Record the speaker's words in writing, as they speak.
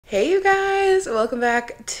Hey you guys, welcome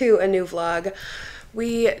back to a new vlog.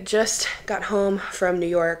 We just got home from New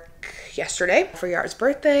York yesterday for Yar's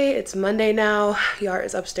birthday. It's Monday now. Yar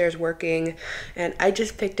is upstairs working and I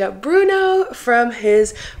just picked up Bruno from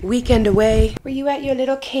his weekend away. Were you at your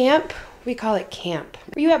little camp? We call it camp.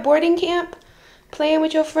 Were you at boarding camp? Playing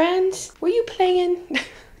with your friends? Were you playing?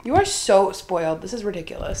 You are so spoiled. This is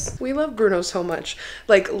ridiculous. We love Bruno so much.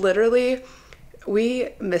 Like literally, we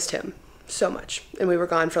missed him so much and we were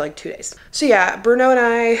gone for like 2 days. So yeah, Bruno and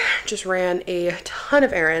I just ran a ton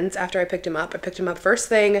of errands after I picked him up. I picked him up first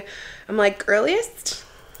thing. I'm like, earliest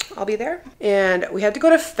I'll be there. And we had to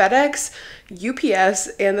go to FedEx, UPS,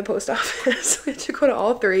 and the post office. We had to go to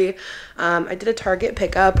all three. I did a Target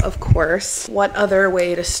pickup, of course. What other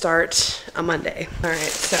way to start a Monday? All right,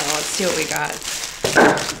 so let's see what we got.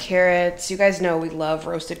 Carrots. You guys know we love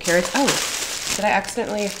roasted carrots. Oh, did I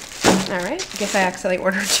accidentally? All right, I guess I accidentally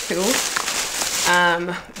ordered two.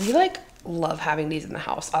 We like love having these in the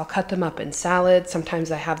house. I'll cut them up in salads.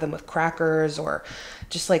 Sometimes I have them with crackers or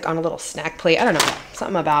just like on a little snack plate. I don't know,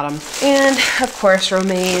 something about them. And of course,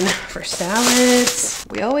 romaine for salads.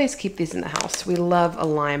 We always keep these in the house. We love a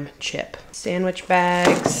lime chip. Sandwich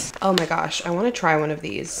bags. Oh my gosh, I want to try one of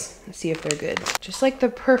these and see if they're good. Just like the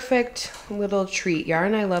perfect little treat. Yara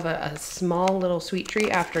and I love a small little sweet treat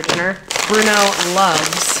after dinner. Bruno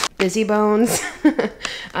loves Busy Bones.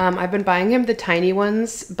 I've been buying him the tiny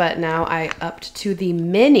ones, but now I upped to the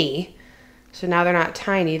mini. So now they're not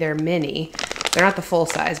tiny, they're mini. They're not the full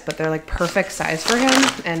size, but they're like perfect size for him.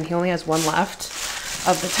 And he only has one left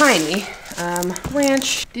of the tiny.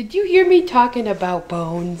 Ranch. Did you hear me talking about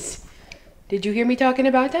bones? Did you hear me talking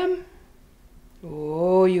about them?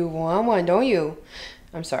 Oh, you want one, don't you?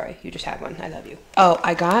 I'm sorry, you just had one. I love you. Oh,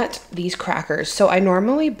 I got these crackers. So I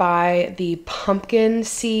normally buy the pumpkin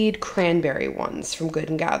seed cranberry ones from Good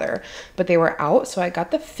and Gather, but they were out, so I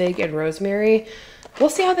got the fig and rosemary. We'll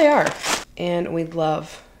see how they are. And we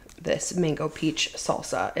love this mango peach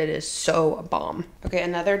salsa. It is so bomb. Okay,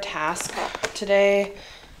 another task today.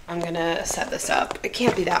 I'm gonna set this up. It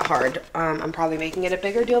can't be that hard. I'm probably making it a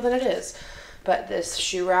bigger deal than it is. But this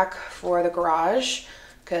shoe rack for the garage,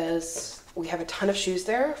 because we have a ton of shoes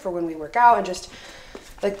there for when we work out and just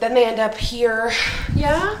like then they end up here.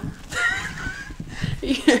 Yeah?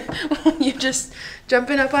 You just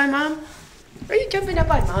jumping up on mom? Are you jumping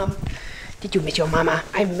up on mom? Did you miss your mama?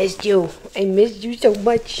 I missed you. I missed you so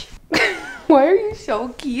much. Why are you so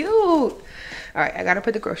cute? All right, I gotta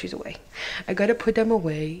put the groceries away. I gotta put them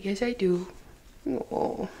away. Yes, I do.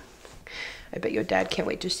 Oh, I bet your dad can't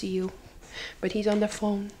wait to see you. But he's on the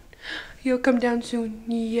phone. He'll come down soon.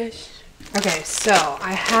 Yes. Okay, so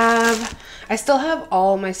I still have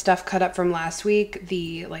all my stuff cut up from last week.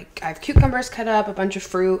 I have cucumbers cut up, a bunch of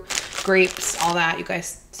fruit, grapes, all that. You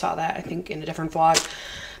guys saw that, I think, in a different vlog.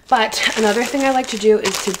 But another thing I like to do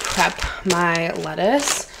is to prep my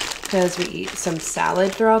lettuce because we eat some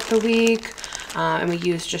salad throughout the week. And we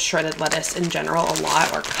use just shredded lettuce in general a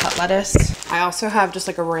lot, or cut lettuce. I also have just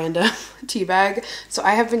like a random tea bag. So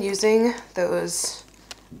I have been using those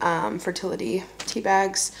fertility tea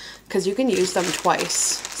bags because you can use them twice.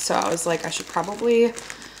 So I was like, I should probably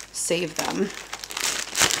save them.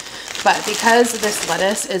 But because this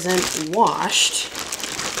lettuce isn't washed,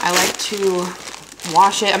 I like to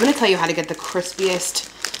wash it. I'm going to tell you how to get the crispiest,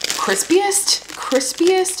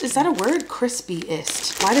 is that a word?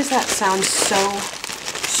 Crispiest. Why does that sound so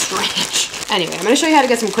strange? Anyway, I'm going to show you how to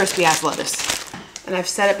get some crispy ass lettuce. And I've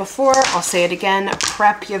said it before, I'll say it again,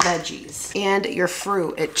 prep your veggies and your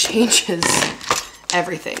fruit. It changes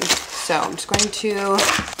everything. So I'm just going to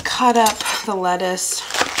cut up the lettuce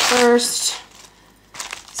first.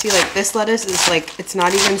 See, like this lettuce is like, it's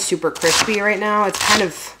not even super crispy right now. It's kind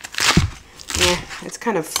of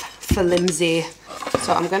flimsy.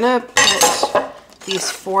 So I'm gonna put these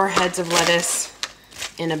 4 heads of lettuce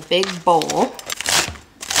in a big bowl.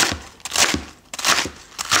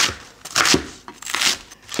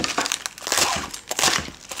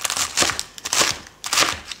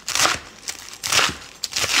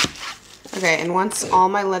 Okay, and once all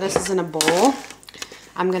my lettuce is in a bowl,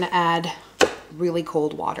 I'm gonna add really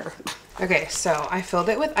cold water. Okay, so I filled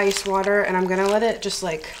it with ice water and I'm gonna let it just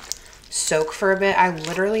like soak for a bit. I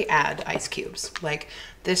literally add ice cubes. Like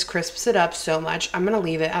this crisps it up so much. I'm gonna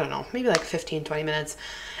leave it, I don't know, maybe like 15-20 minutes.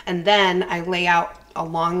 And then I lay out a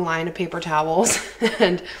long line of paper towels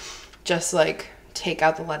and just like take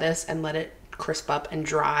out the lettuce and let it crisp up and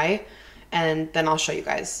dry. And then I'll show you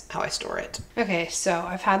guys how I store it. Okay, so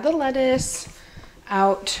I've had the lettuce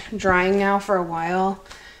out drying now for a while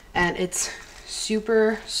and it's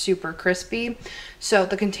super, super crispy. So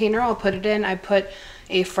the container I'll put it in, I put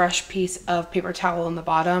a fresh piece of paper towel on the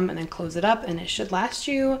bottom and then close it up, and it should last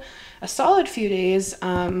you a solid few days.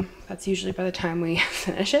 That's usually by the time we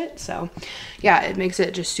finish it. So yeah, it makes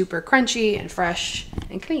it just super crunchy and fresh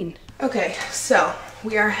and clean. Okay, so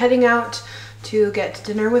we are heading out to get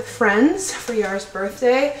dinner with friends for Yar's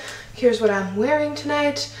birthday. Here's what I'm wearing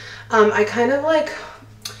tonight. I kind of like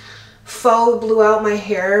faux blew out my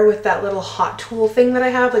hair with that little hot tool thing that I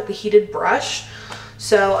have, like the heated brush.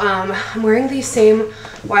 So I'm wearing these same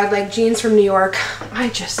wide leg jeans from New York.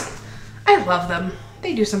 I love them.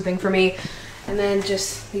 They do something for me. And then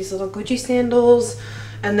just these little Gucci sandals.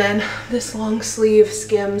 And then this long sleeve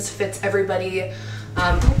Skims fits everybody.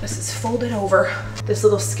 Oh, this is folded over. This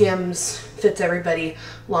little Skims fits everybody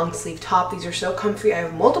long sleeve top. These are so comfy. I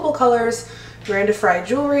have multiple colors. Miranda Fry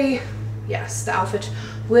jewelry. Yes, the outfit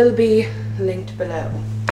will be linked below.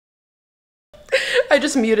 I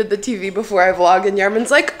just muted the TV before I vlog, and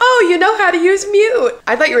Yarman's like, oh, you know how to use mute.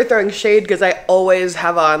 I thought you were throwing shade because I always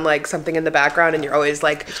have on like something in the background and you're always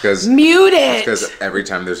like, mute it. It's because every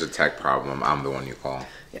time there's a tech problem, I'm the one you call.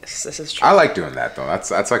 Yes, this is true. I like doing that though.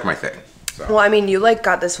 That's like my thing. So. Well, I mean, you like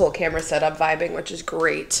got this whole camera setup vibing, which is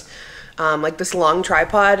great. Like this long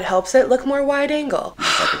tripod helps it look more wide angle. You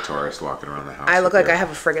look like a tourist walking around the house. I look like I have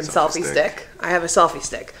a friggin' selfie stick. I have a selfie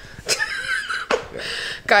stick. Yeah.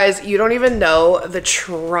 Guys, you don't even know the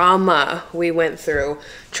trauma we went through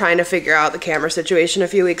trying to figure out the camera situation a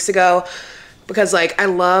few weeks ago. Because like, I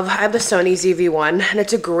have the Sony ZV-1 and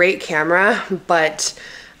it's a great camera, but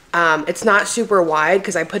it's not super wide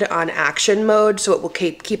because I put it on action mode so it will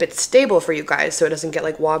keep it stable for you guys so it doesn't get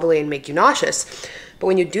like wobbly and make you nauseous. But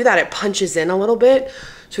when you do that, it punches in a little bit.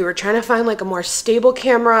 So we were trying to find like a more stable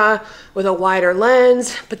camera with a wider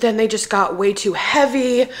lens, but then they just got way too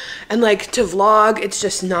heavy. And like to vlog, it's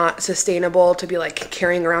just not sustainable to be like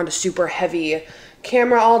carrying around a super heavy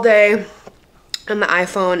camera all day. And the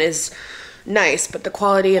iPhone is nice, but the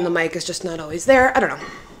quality and the mic is just not always there. I don't know.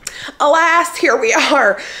 Alas, here we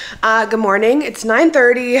are. Good morning. It's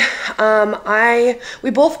 9:30. We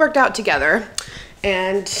both worked out together,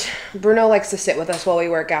 and Bruno likes to sit with us while we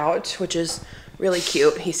work out, which is really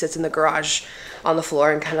cute. He sits in the garage on the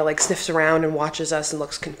floor and kind of like sniffs around and watches us and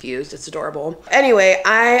looks confused. It's adorable. Anyway,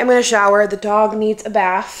 I am gonna shower. The dog needs a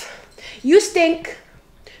bath. You stink.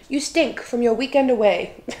 You stink from your weekend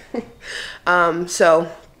away. So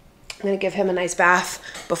I'm gonna give him a nice bath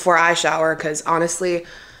before I shower, because honestly,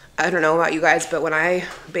 I don't know about you guys, but when I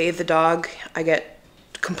bathe the dog, I get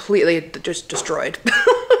completely just destroyed.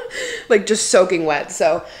 Like just soaking wet.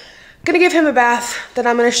 So gonna give him a bath, then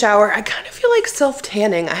I'm gonna shower. I kind of feel like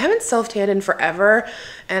self-tanning. I haven't self-tanned in forever,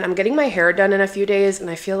 and I'm getting my hair done in a few days, and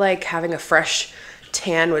I feel like having a fresh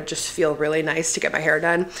tan would just feel really nice to get my hair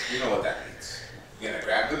done. You know what that means. You're gonna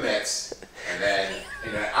grab the mitts, and then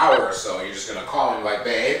in an hour or so, you're just gonna call me like,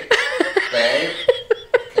 babe, babe,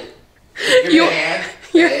 give me a hand,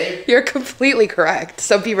 babe. You're completely correct,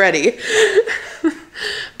 so be ready.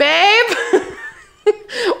 Babe!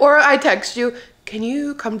 Or I text you, can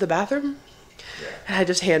you come to the bathroom? Yeah. And I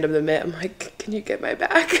just hand him the mitt. I'm like, can you get my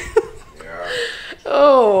back? Yeah.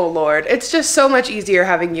 Oh, Lord. It's just so much easier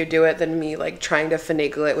having you do it than me like trying to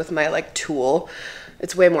finagle it with my like tool.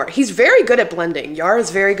 It's way more. He's very good at blending. Yar is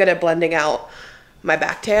very good at blending out my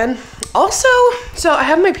back tan. Also, so I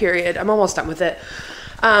have my period. I'm almost done with it.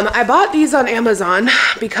 I bought these on Amazon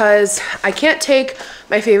because I can't take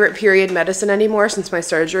my favorite period medicine anymore since my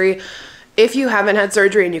surgery. If you haven't had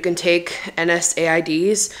surgery and you can take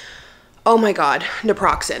NSAIDs, oh my God,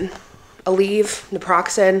 naproxen. Aleve,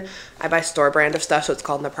 naproxen. I buy store brand of stuff, so it's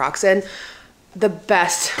called naproxen. The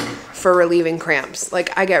best for relieving cramps.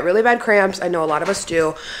 Like, I get really bad cramps. I know a lot of us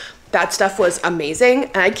do. That stuff was amazing,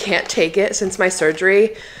 and I can't take it since my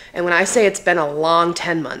surgery. And when I say it's been a long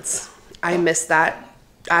 10 months, I miss that.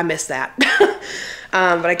 I miss that.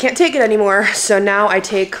 But I can't take it anymore, so now I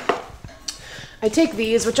take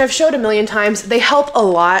these, which I've showed a million times. They help a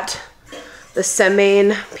lot. The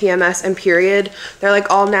Semaine, PMS, and period. They're like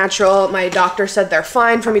all natural. My doctor said they're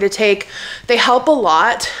fine for me to take. They help a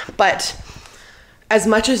lot, but as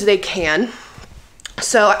much as they can.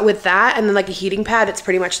 So with that and then like a heating pad, it's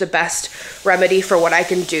pretty much the best remedy for what I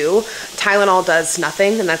can do. Tylenol does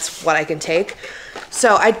nothing, and that's what I can take.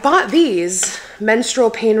 So I bought these menstrual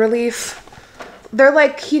pain relief. They're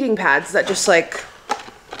like heating pads that just like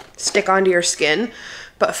stick onto your skin,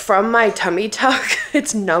 but from my tummy tuck,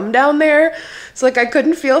 it's numb down there. So like I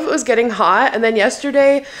couldn't feel if it was getting hot. And then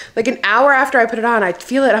yesterday, like an hour after I put it on, I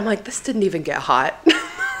feel it. I'm like, this didn't even get hot.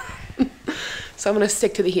 So I'm gonna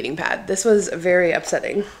stick to the heating pad. This was very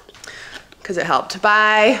upsetting because it helped.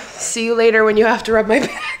 Bye. See you later when you have to rub my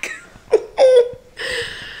back.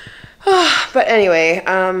 But anyway,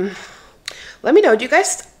 let me know. Do you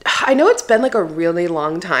guys, I know it's been like a really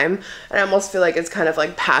long time and I almost feel like it's kind of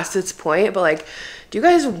like past its point, but like, do you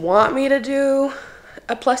guys want me to do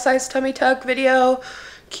a plus size tummy tuck video,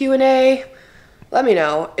 Q&A? Let me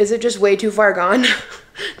know. Is it just way too far gone?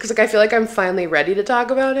 Because like I feel like I'm finally ready to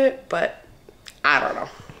talk about it, but I don't know.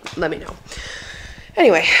 Let me know.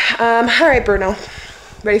 Anyway, all right, Bruno,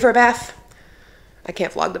 ready for a bath? I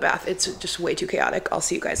can't vlog the bath. It's just way too chaotic. I'll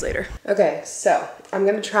see you guys later. Okay, so I'm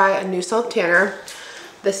gonna try a new self tanner.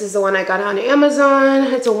 This is the one I got on Amazon.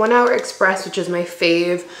 It's a 1 hour express, which is my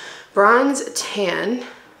fave. Bronze tan,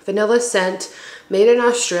 vanilla scent, made in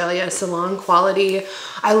Australia, salon quality.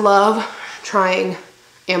 I love trying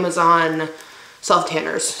Amazon self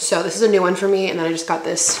tanners. So this is a new one for me. And then I just got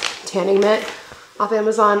this tanning mitt off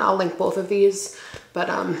Amazon. I'll link both of these, but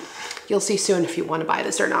you'll see soon if you want to buy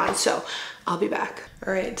this or not. So I'll be back.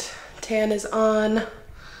 All right, tan is on.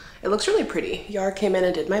 It looks really pretty. Yar came in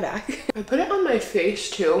and did my back. I put it on my face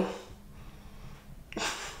too,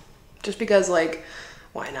 just because like,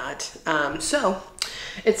 why not? So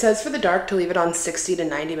it says for the dark to leave it on 60 to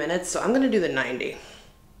 90 minutes. So I'm gonna do the 90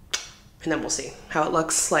 and then we'll see how it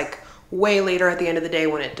looks like way later at the end of the day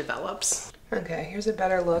when it develops. Okay, here's a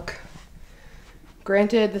better look.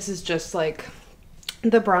 Granted, this is just like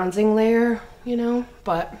the bronzing layer, you know,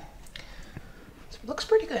 but it looks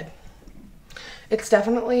pretty good. It's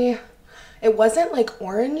definitely, it wasn't like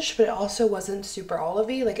orange, but it also wasn't super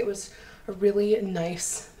olivey. Like it was a really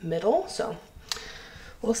nice middle, so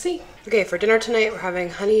we'll see. Okay, for dinner tonight, we're having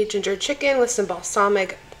honey ginger chicken with some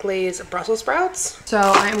balsamic glazed Brussels sprouts. So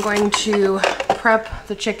I'm going to prep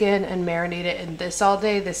the chicken and marinate it in this all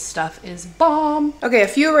day. This stuff is bomb. Okay, a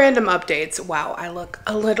few random updates. Wow, I look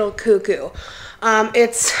a little cuckoo.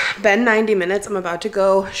 It's been 90 minutes. I'm about to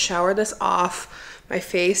go shower this off. My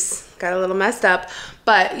face got a little messed up,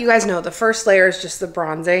 but you guys know the first layer is just the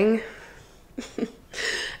bronzing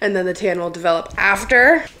and then the tan will develop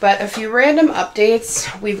after. But a few random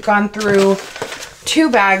updates. We've gone through 2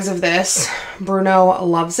 bags of this. Bruno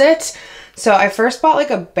loves it. So I first bought like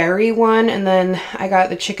a berry one and then I got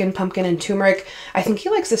the chicken, pumpkin, and turmeric. I think he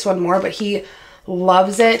likes this one more, but he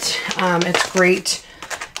loves it. It's great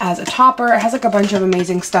as a topper. It has like a bunch of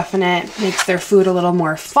amazing stuff in it. Makes their food a little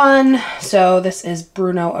more fun. So this is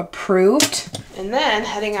Bruno approved. And then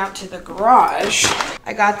heading out to the garage,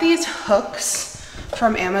 I got these hooks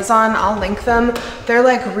from Amazon. I'll link them. They're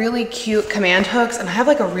like really cute command hooks and I have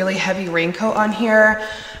like a really heavy raincoat on here.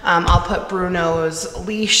 I'll put Bruno's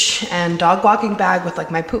leash and dog walking bag with like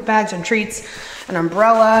my poop bags and treats, an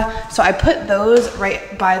umbrella. So I put those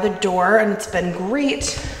right by the door and it's been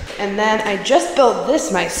great. And then I just built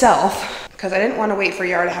this myself because I didn't want to wait for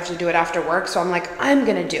Yara to have to do it after work. So I'm like, I'm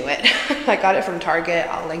gonna do it. I got it from Target,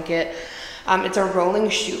 I'll link it. It's a rolling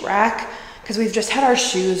shoe rack because we've just had our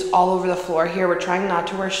shoes all over the floor here. We're trying not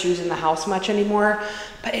to wear shoes in the house much anymore,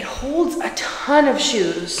 but it holds a ton of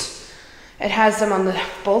shoes. It has them on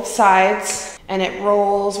both sides and it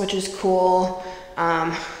rolls, which is cool.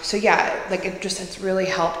 So yeah, like it's really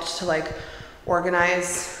helped to like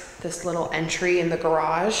organize this little entry in the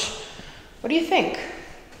garage. What do you think?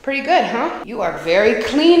 Pretty good, huh? You are very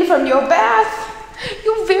clean from your bath.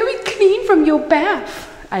 You're very clean from your bath.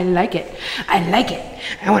 I like it. I like it.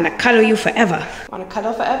 I want to cuddle you forever. Want to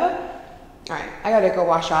cuddle forever? All right, I gotta go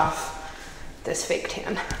wash off this fake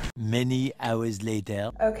tan. Many hours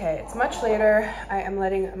later. Okay, it's much later. I am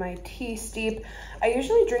letting my tea steep. I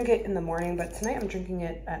usually drink it in the morning, but tonight I'm drinking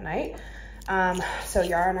it at night. So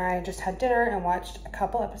Yara and I just had dinner and watched a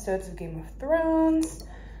couple episodes of Game of Thrones.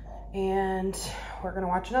 And we're gonna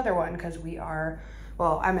watch another one because we are,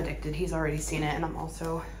 well, I'm addicted. He's already seen it and I'm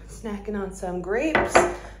also snacking on some grapes.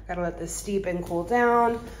 Gotta let this steep and cool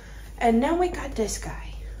down. And now we got this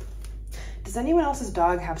guy. Does anyone else's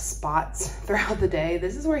dog have spots throughout the day?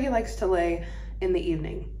 This is where he likes to lay in the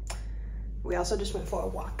evening. We also just went for a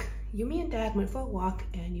walk. You, me, and Dad went for a walk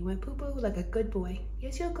and you went poo-poo like a good boy.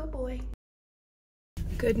 Yes, you're a good boy.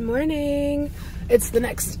 Good morning. It's the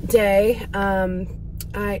next day.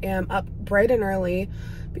 I am up bright and early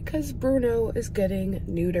because Bruno is getting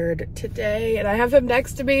neutered today and I have him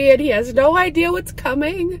next to me and he has no idea what's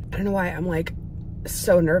coming. I don't know why I'm like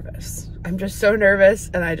so nervous. I'm just so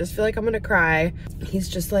nervous and I just feel like I'm gonna cry. He's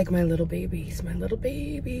just like my little baby. He's my little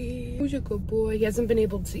baby. Who's a good boy? He hasn't been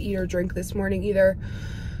able to eat or drink this morning either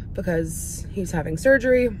because he's having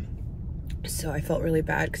surgery. So I felt really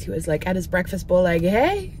bad because he was like at his breakfast bowl like,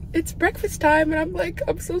 hey, it's breakfast time. And I'm like,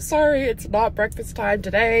 I'm so sorry. It's not breakfast time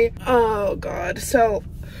today. Oh God. So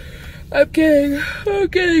I'm getting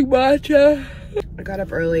matcha. I got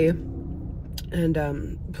up early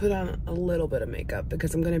and put on a little bit of makeup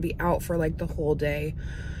because I'm gonna be out for like the whole day.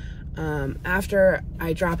 After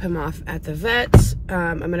I drop him off at the vet,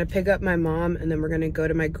 I'm gonna pick up my mom, and then we're gonna go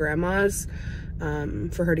to my grandma's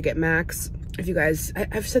for her to get Max. If you guys,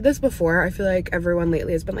 I've said this before, I feel like everyone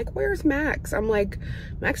lately has been like, where's Max? I'm like,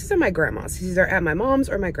 Max is at my grandma's. He's either at my mom's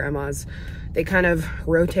or my grandma's. They kind of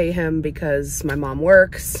rotate him because my mom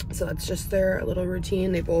works, so that's just their little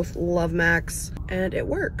routine. They both love Max, and it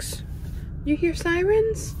works. You hear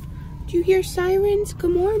sirens? Do you hear sirens?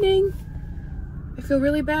 Good morning. I feel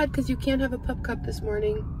really bad because you can't have a pup cup this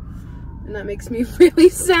morning, and that makes me really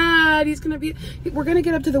sad. We're gonna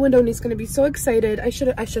get up to the window and he's gonna be so excited. I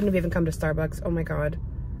shouldn't have even come to Starbucks. Oh my God.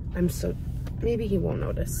 Maybe he won't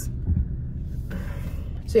notice.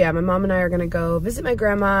 So yeah, my mom and I are gonna go visit my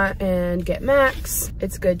grandma and get Max.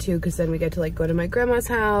 It's good too, because then we get to like go to my grandma's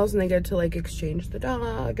house and they get to like exchange the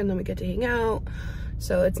dog, and then we get to hang out.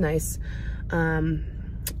 So it's nice.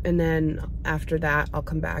 And then after that, I'll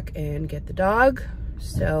come back and get the dog.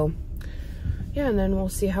 So yeah, and then we'll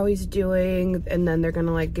see how he's doing. And then they're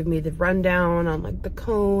gonna like give me the rundown on like the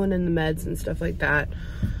cone and the meds and stuff like that.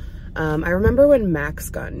 I remember when Max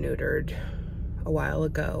got neutered a while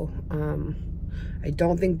ago. I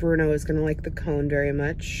don't think Bruno is gonna like the cone very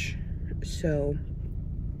much. So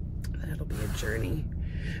that'll be a journey.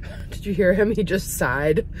 Did you hear him? He just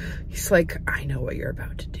sighed. He's like, I know what you're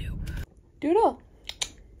about to do. Doodle.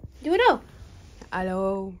 Doodle.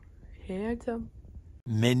 Hello, handsome.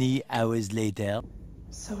 Many hours later.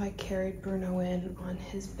 So I carried Bruno in on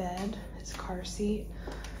his bed, his car seat.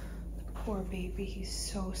 Poor baby, he's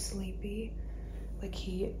so sleepy. Like,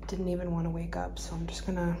 he didn't even want to wake up, so I'm just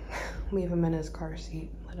gonna leave him in his car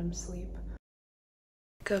seat, let him sleep.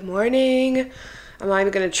 Good morning.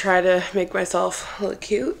 I'm gonna try to make myself look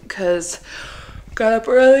cute because got up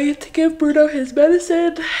early to give Bruno his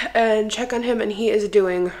medicine and check on him, and he is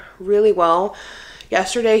doing really well.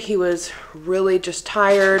 Yesterday he was really just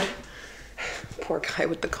tired. Poor guy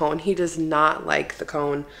with the cone. He does not like the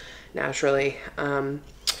cone naturally.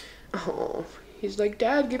 Oh, he's like,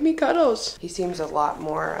 Dad, give me cuddles. He seems a lot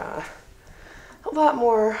more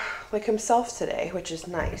like himself today, which is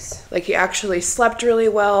nice. Like, he actually slept really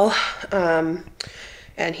well.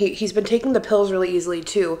 And he's been taking the pills really easily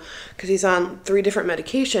too, because he's on 3 different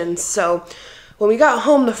medications. So when we got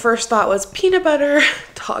home, the first thought was peanut butter.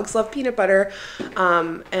 Dogs love peanut butter.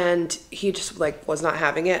 And he just like was not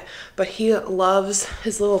having it, but he loves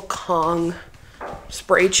his little Kong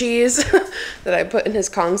spray cheese that I put in his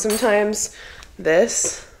Kong sometimes.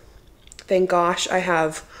 This, thank gosh I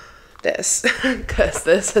have this, because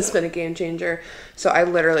this has been a game changer. So I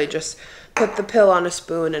literally just put the pill on a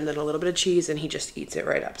spoon and then a little bit of cheese, and he just eats it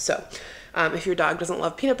right up. So if your dog doesn't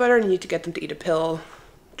love peanut butter and you need to get them to eat a pill,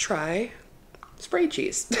 try spray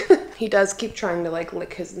cheese. He does keep trying to like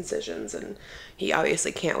lick his incisions, and he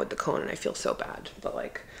obviously can't with the cone, and I feel so bad, but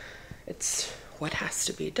like, it's what has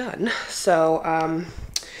to be done. So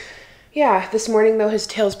yeah, this morning though, his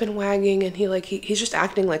tail's been wagging, and he's just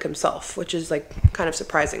acting like himself, which is like kind of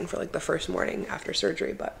surprising for like the first morning after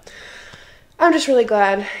surgery, but I'm just really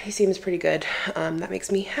glad. He seems pretty good. That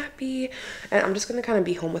makes me happy, and I'm just gonna kind of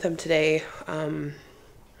be home with him today,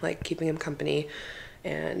 like keeping him company,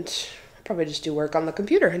 and probably just do work on the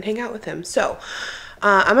computer and hang out with him. So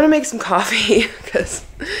I'm gonna make some coffee because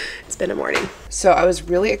it's been a morning. So I was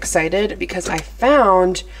really excited because I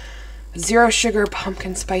found 0 sugar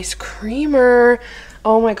pumpkin spice creamer.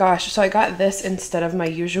 Oh my gosh. So I got this instead of my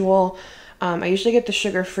usual. I usually get the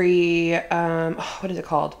sugar-free, what is it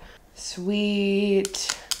called?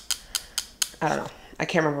 Sweet, I don't know. I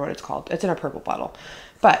can't remember what it's called. It's in a purple bottle,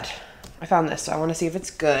 but I found this, so I want to see if it's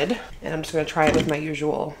good. And I'm just going to try it with my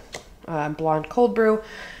usual blonde cold brew.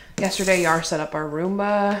 Yesterday, Yar set up our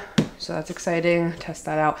Roomba, so that's exciting. Test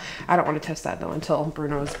that out. I don't want to test that though until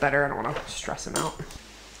Bruno's better. I don't want to stress him out.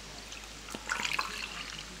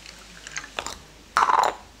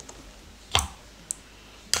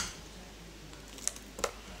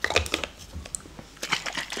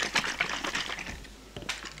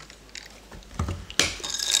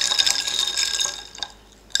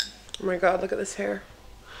 Oh my God, look at this hair.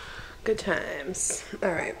 Good times. All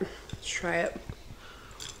right, let's try it.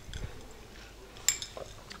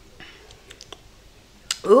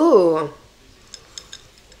 Ooh.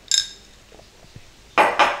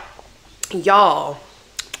 Y'all,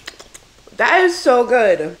 that is so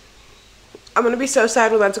good. I'm gonna be so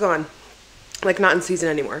sad when that's gone. Like, not in season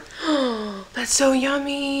anymore. That's so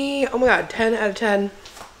yummy. Oh my God, 10 out of 10.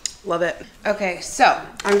 Love it. Okay, so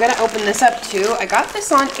I'm gonna open this up too. I got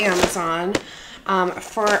this on Amazon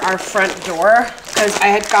for our front door because I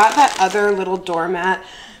had got that other little doormat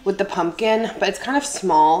with the pumpkin, but it's kind of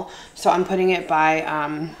small, so I'm putting it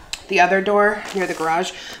by the other door near the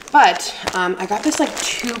garage. But I got this like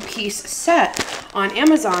 2-piece set on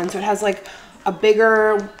Amazon, so it has like a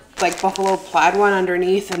bigger like buffalo plaid one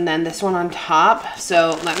underneath and then this one on top.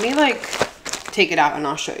 So let me like take it out and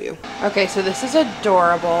I'll show you. Okay, so this is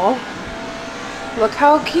adorable. Look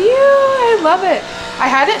how cute. I love it. I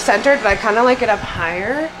had it centered, but I kind of like it up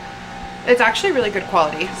higher. It's actually really good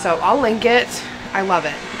quality, so I'll link it. I love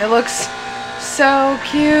it. It looks so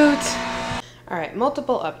cute. All right,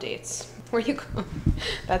 multiple updates. Where you go?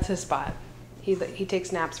 That's his spot. He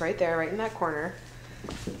takes naps right there, right in that corner.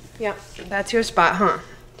 Yep, that's your spot, huh?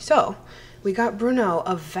 So we got Bruno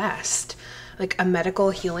a vest, like a medical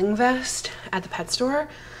healing vest at the pet store,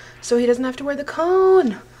 so he doesn't have to wear the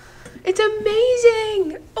cone. It's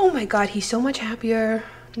amazing. Oh my God, he's so much happier.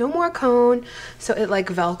 No more cone. So it like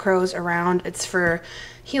Velcros around. It's for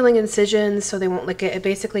healing incisions so they won't lick it. It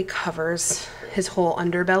basically covers his whole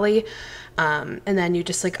underbelly. And then you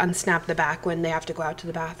just like unsnap the back when they have to go out to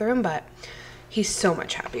the bathroom, but he's so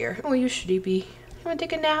much happier. Oh, you should be. You wanna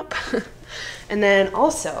take a nap? And then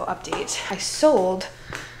also update, I sold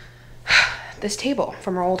this table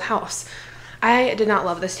from our old house. I did not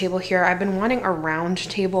love this table here. I've been wanting a round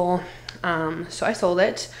table, so I sold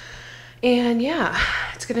it. And yeah,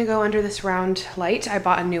 it's gonna go under this round light. I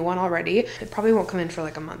bought a new one already. It probably won't come in for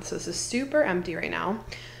like a month, so this is super empty right now.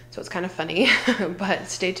 So it's kind of funny, but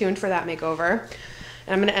stay tuned for that makeover.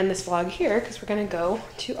 And I'm gonna end this vlog here because we're gonna go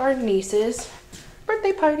to our niece's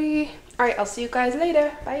birthday party. All right, I'll see you guys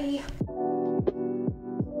later. Bye.